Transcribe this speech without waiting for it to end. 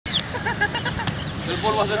The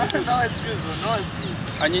ball was a little bit. No, it's good, bro. No, it's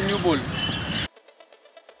good. I need new ball.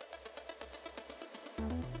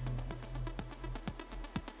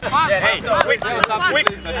 Hey, quick,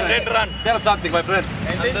 then run. Tell something, my friend.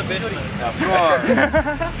 And then Of course.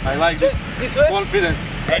 I like this confidence.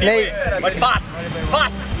 anyway, but fast.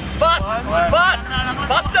 Faster.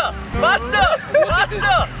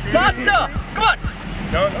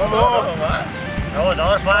 Come on.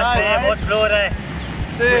 No, fast है, बहुत slow है.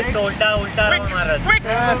 उल्टा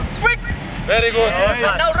quick. Very good.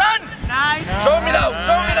 Now run. Show me now.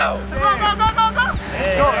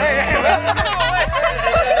 Go.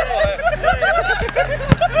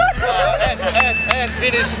 And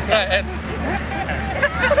finish. And.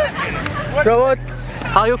 Provat,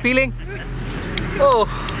 how are you feeling? Oh,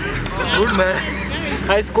 good man.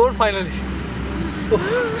 I scored finally.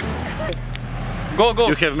 Go.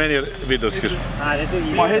 You have many videos here.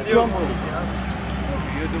 My head come.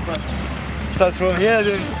 Start from here,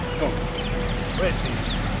 then go.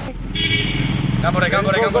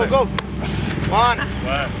 Gambore. Go. 1,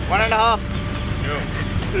 1.5. 2,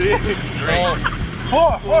 3,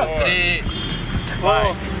 4. 3,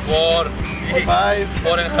 4, 5,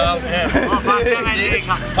 4.5. 6,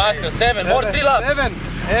 faster. 7. More 3 laps. 7,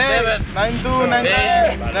 7, 9, 2, 9,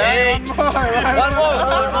 8. One more.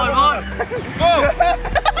 Go.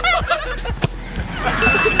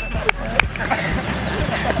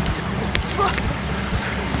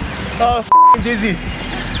 Oh, dizzy.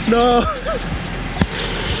 No.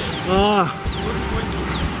 Oh.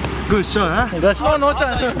 Good shot, huh? No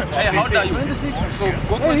chance. Hey, how old are you? So,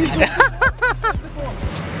 go 26.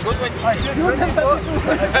 Go 26.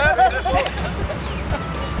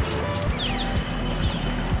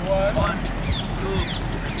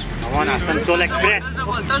 Come on, Asansol Express.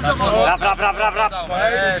 Rap.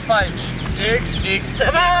 5, 6, 7,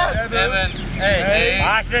 8.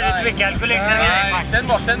 Faster, Ritwik, calculate. 10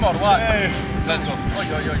 more. 1. Let's go.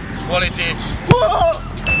 Quality.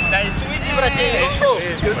 It's too easy, brother.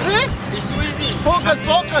 You see? It's too easy. Focus.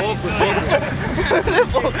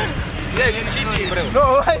 Yeah, you're cheating, bro. No,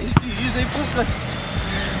 why? You say focus.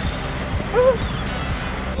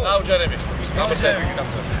 Now, Jeremy.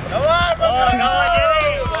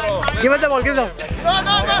 Give us the ball, give them. No.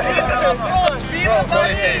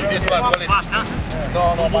 Quality. This one, quality. Fast, huh? No,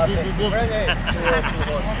 Ready?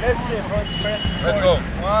 Let's see, front. Let's go.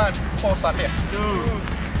 1, 4, start here. 2,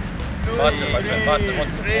 Faster, my friend. Faster.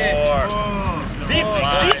 3,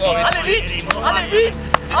 4. Alle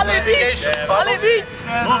beat.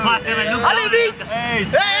 Go faster, man. Look down. 8.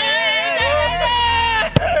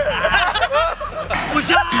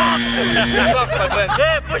 Push up, Push up, my friend.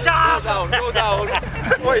 hey, push up. Go down.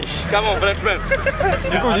 Come on, Frenchman.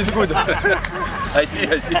 It's good. I see.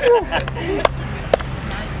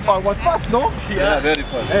 Oh, it was fast, no? Yeah, very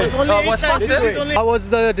fast. Hey. What's faster? How was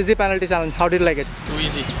the dizzy penalty challenge? How did you like it? Too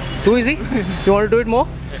easy. Too easy? You want to do it more?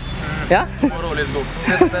 Yeah? Tomorrow, let's go.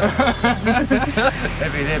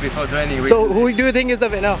 Every day before training. So who do you think is the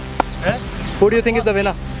winner? Who do you think is the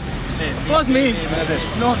winner? It was me.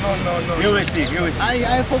 No. You will see.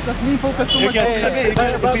 I focus too much.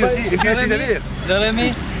 If you see the video.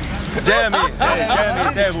 Jeremy,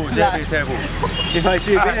 Tebu. If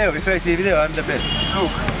I see video, I'm the best.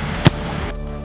 Look.